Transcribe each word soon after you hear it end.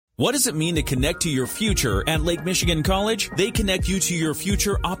What does it mean to connect to your future at Lake Michigan College? They connect you to your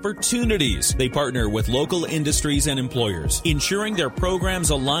future opportunities. They partner with local industries and employers, ensuring their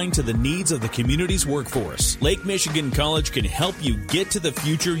programs align to the needs of the community's workforce. Lake Michigan College can help you get to the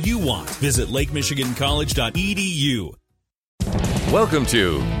future you want. Visit lakemichigancollege.edu. Welcome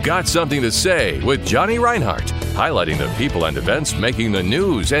to Got Something to Say with Johnny Reinhardt, highlighting the people and events making the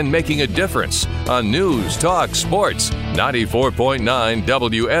news and making a difference on News Talk Sports 94.9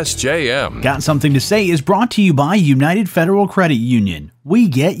 WSJM. Got Something to Say is brought to you by United Federal Credit Union. We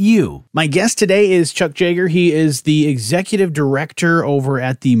get you. My guest today is Chuck Jager. He is the executive director over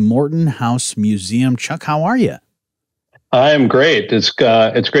at the Morton House Museum. Chuck, how are you? I am great. It's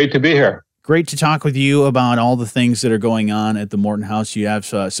great to be here. Great to talk with you about all the things that are going on at the Morton House. You have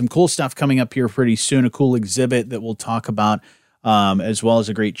some cool stuff coming up here pretty soon, a cool exhibit that we'll talk about, as well as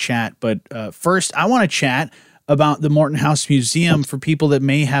a great chat. But first, I want to chat about the Morton House Museum for people that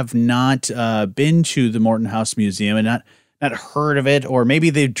may have not been to the Morton House Museum and not heard of it, or maybe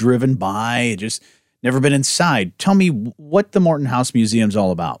they've driven by, just never been inside. Tell me what the Morton House Museum is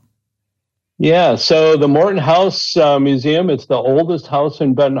all about. Yeah, so the Morton House Museum, it's the oldest house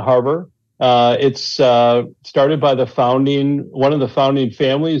in Benton Harbor. It's started by one of the founding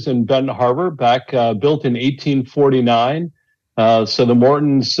families in Benton Harbor, built in 1849. So the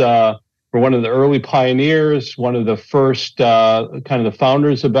Mortons were one of the early pioneers, one of the first kind of the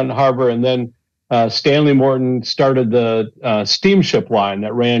founders of Benton Harbor, and then Stanley Morton started the steamship line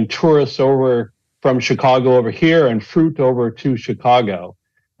that ran tourists over from Chicago over here and fruit over to Chicago.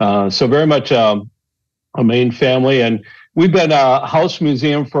 So very much a main family, and we've been a house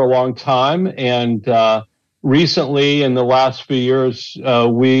museum for a long time, and recently, in the last few years,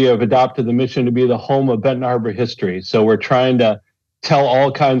 we have adopted the mission to be the home of Benton Harbor history. So we're trying to tell all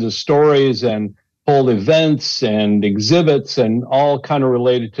kinds of stories and hold events and exhibits and all kind of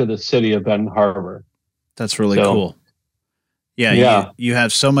related to the city of Benton Harbor. That's really cool. Yeah. You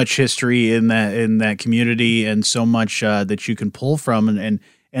have so much history in that community, and so much that you can pull from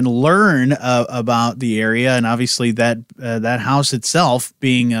and learn about the area, and obviously that house itself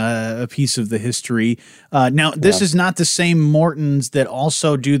being a piece of the history. Now, this is not the same Mortons that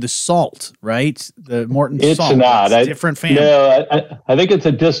also do the salt, right? The Morton salt. It's not. It's a different family. No, I think it's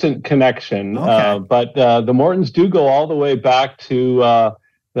a distant connection. Okay. But the Mortons do go all the way back to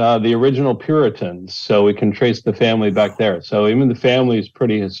the original Puritans, so we can trace the family back there. So even the family is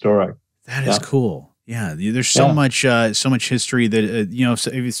pretty historic. That is cool. Yeah, there's so much history that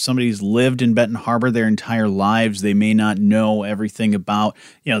if somebody's lived in Benton Harbor their entire lives, they may not know everything about.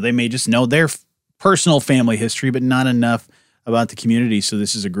 They may just know their personal family history, but not enough about the community. So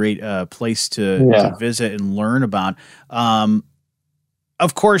this is a great place to visit and learn about.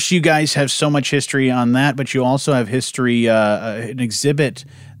 Of course, you guys have so much history on that, but you also have history, an exhibit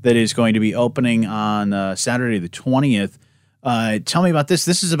that is going to be opening on Saturday the 20th. Tell me about this.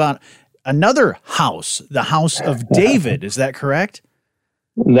 This is about another house, the House of David. Is that correct?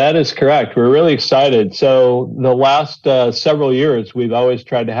 That is correct. We're really excited. So the last several years, we've always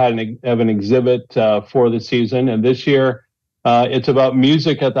tried to have an exhibit for the season. And this year, it's about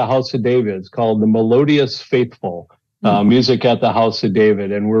music at the House of David. It's called The Melodious Faithful, Music at the House of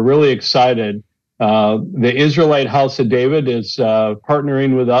David. And we're really excited. The Israelite House of David is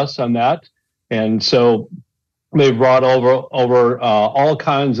partnering with us on that. And so they've brought over all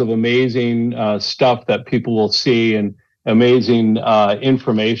kinds of amazing stuff that people will see, and amazing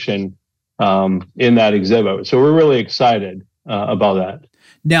information in that exhibit. So we're really excited about that.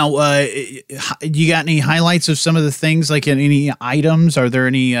 Now, you got any highlights of some of the things, like any items? Are there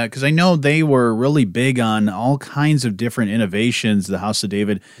any? Because I know they were really big on all kinds of different innovations. The House of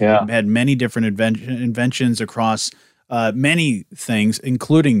David had many different inventions across many things,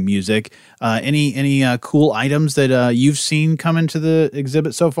 including music. Any cool items that you've seen come into the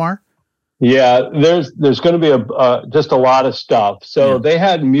exhibit so far? Yeah, there's going to be just a lot of stuff. So they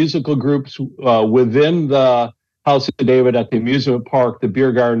had musical groups within the House of David at the amusement park, the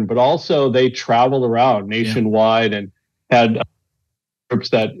beer garden, but also they traveled around nationwide and had groups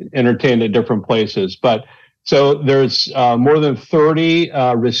that entertained at different places. But so there's more than 30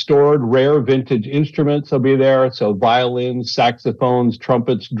 restored rare vintage instruments will be there. So violins, saxophones,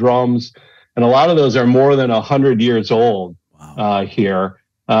 trumpets, drums, and a lot of those are more than 100 years old here.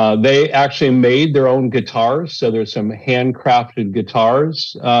 They actually made their own guitars. So there's some handcrafted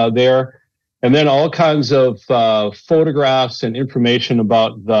guitars there. And then all kinds of photographs and information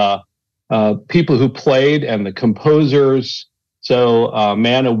about the people who played and the composers. So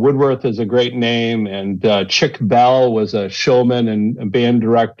Manna Woodworth is a great name, and Chick Bell was a showman and a band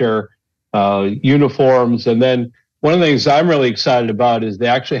director, uniforms. And then one of the things I'm really excited about is they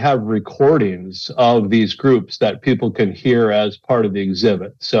actually have recordings of these groups that people can hear as part of the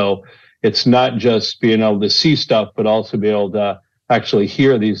exhibit. So it's not just being able to see stuff, but also be able to actually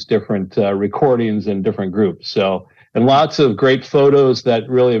hear these different recordings and different groups. So, and lots of great photos that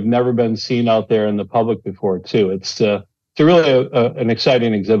really have never been seen out there in the public before too. It's really an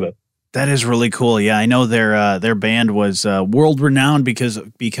exciting exhibit. That is really cool. Yeah, I know their band was world renowned because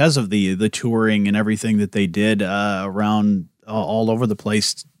of the touring and everything that they did around all over the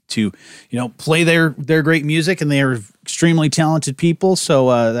place to play their great music, and they are extremely talented people.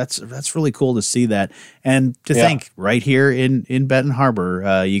 So that's really cool to see that, and to think right here in Benton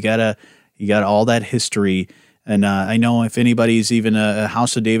Harbor, you got all that history. And I know if anybody's even a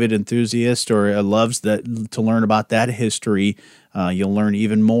House of David enthusiast or loves that to learn about that history, you'll learn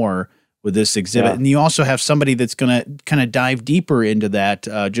even more with this exhibit. And you also have somebody that's going to kind of dive deeper into that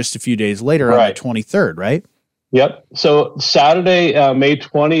just a few days later on the 23rd, right? Yep. So Saturday, May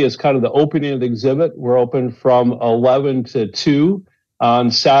 20 is kind of the opening of the exhibit. We're open from 11 to 2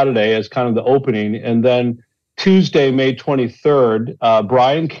 on Saturday as kind of the opening. And then Tuesday, May 23rd,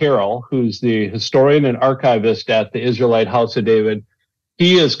 Brian Carroll, who's the historian and archivist at the Israelite House of David,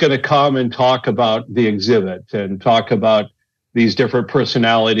 he is going to come and talk about the exhibit and talk about these different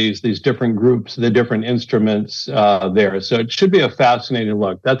personalities, these different groups, the different instruments there. So it should be a fascinating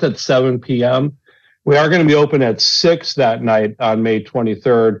look. That's at 7 p.m. We are going to be open at 6 that night on May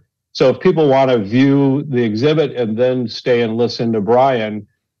 23rd. So if people want to view the exhibit and then stay and listen to Brian,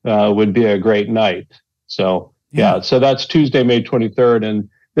 would be a great night. So, so that's Tuesday, May 23rd. And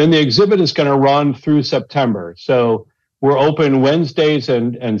then the exhibit is going to run through September. So we're open Wednesdays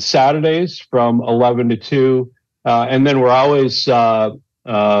and Saturdays from 11 to 2. And then we're always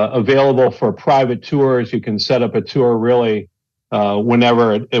available for private tours. You can set up a tour really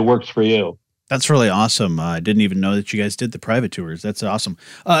whenever it works for you. That's really awesome. I didn't even know that you guys did the private tours. That's awesome.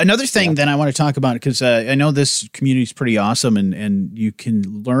 Another thing that I want to talk about, because I know this community is pretty awesome and you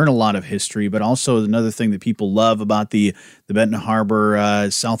can learn a lot of history, but also another thing that people love about the Benton Harbor,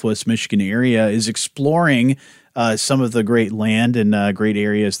 Southwest Michigan area is exploring some of the great land and great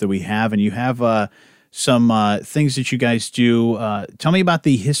areas that we have. And you have some things that you guys do. Tell me about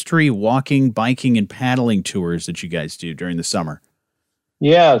the history, walking, biking, and paddling tours that you guys do during the summer.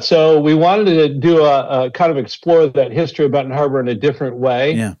 Yeah, so we wanted to do a kind of explore that history of Benton Harbor in a different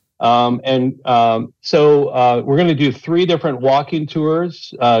way. Yeah. So we're going to do 3 different walking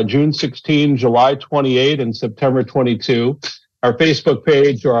tours, June 16, July 28, and September 22. Our Facebook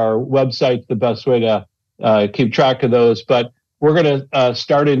page or our website's the best way to keep track of those. But we're going to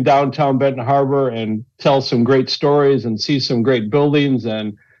start in downtown Benton Harbor and tell some great stories and see some great buildings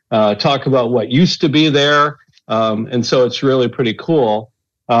and talk about what used to be there. And so it's really pretty cool.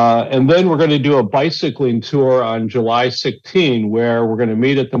 And then we're going to do a bicycling tour on July 16, where we're going to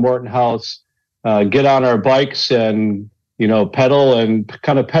meet at the Morton House, get on our bikes and, pedal and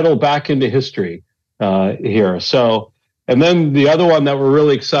kind of pedal back into history here. So, and then the other one that we're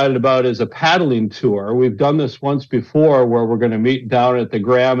really excited about is a paddling tour. We've done this once before where we're going to meet down at the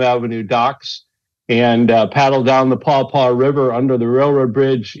Graham Avenue docks and paddle down the Paw Paw River under the railroad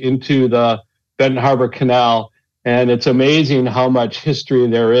bridge into the Benton Harbor Canal. And it's amazing how much history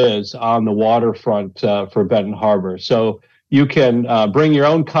there is on the waterfront for Benton Harbor. So you can bring your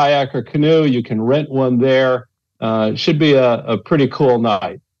own kayak or canoe. You can rent one there. It should be a pretty cool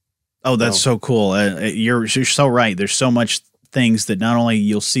night. Oh, that's so cool. You're so right. There's so much things that not only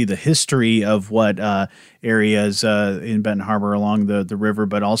you'll see the history of what areas in Benton Harbor along the river,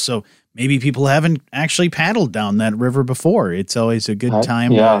 but also maybe people haven't actually paddled down that river before. It's always a good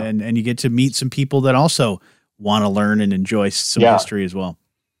time. And you get to meet some people that also want to learn and enjoy some history as well.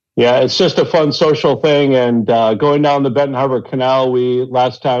 Yeah, it's just a fun social thing. And going down the Benton Harbor Canal,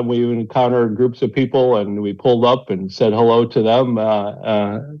 last time we encountered groups of people and we pulled up and said hello to them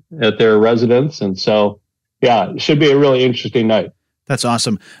at their residence. And so, it should be a really interesting night. That's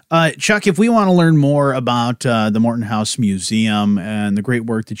awesome. Chuck, if we want to learn more about the Morton House Museum and the great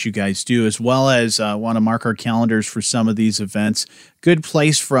work that you guys do, as well as want to mark our calendars for some of these events, good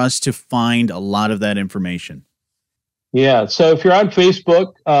place for us to find a lot of that information. Yeah, so if you're on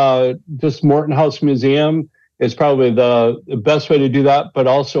Facebook, just Morton House Museum is probably the best way to do that, but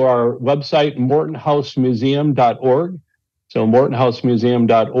also our website, mortonhousemuseum.org. So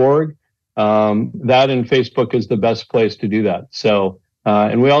mortonhousemuseum.org. That and Facebook is the best place to do that. So,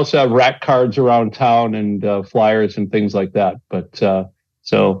 and we also have rack cards around town and flyers and things like that. But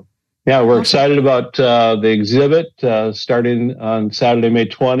we're excited about the exhibit starting on Saturday, May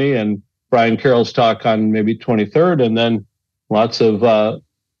 20, and Brian Carroll's talk on maybe 23rd, and then lots of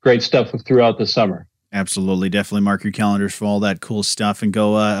great stuff throughout the summer. Absolutely. Definitely mark your calendars for all that cool stuff and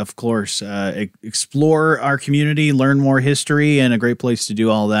go, of course, explore our community, learn more history, and a great place to do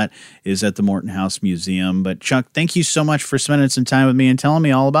all that is at the Morton House Museum. But Chuck, thank you so much for spending some time with me and telling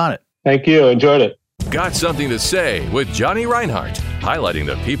me all about it. Thank you. Enjoyed it. Got Something to Say with Johnny Reinhardt, highlighting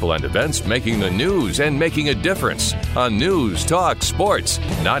the people and events making the news and making a difference on News Talk Sports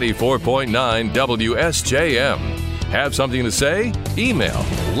 94.9 WSJM. Have something to say? Email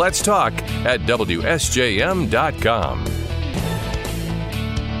letstalk@WSJM.com.